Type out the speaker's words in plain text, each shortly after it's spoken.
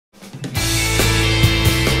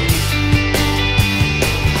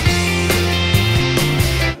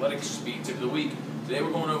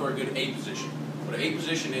A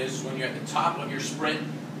position is when you're at the top of your sprint,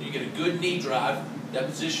 and you get a good knee drive. That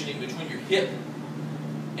positioning between your hip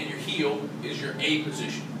and your heel is your A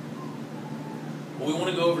position. What we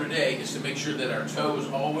want to go over today is to make sure that our toe is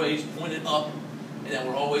always pointed up and that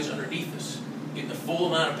we're always underneath us, getting the full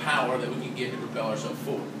amount of power that we can get to propel ourselves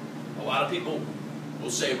forward. A lot of people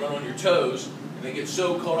will say run on your toes, and they get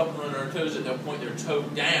so caught up in running on their toes that they'll point their toe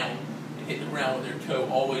down and hit the ground with their toe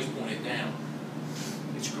always pointed down.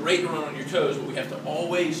 It's great to run on your toes, but we have to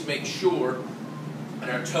always make sure that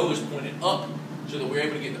our toe is pointed up so that we're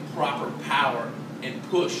able to get the proper power and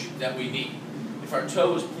push that we need. If our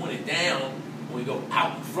toe is pointed down, when we go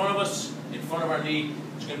out in front of us, in front of our knee,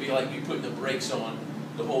 it's going to be like you putting the brakes on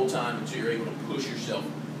the whole time until you're able to push yourself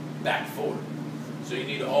back forward. So you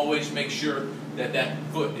need to always make sure that that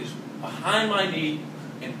foot is behind my knee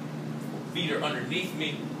and feet are underneath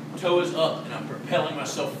me, toe is up, and I'm propelling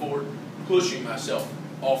myself forward, pushing myself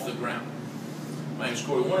off the ground. My name is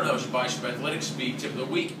Corey Warner. That was your Bicep Athletic Speed Tip of the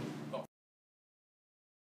Week.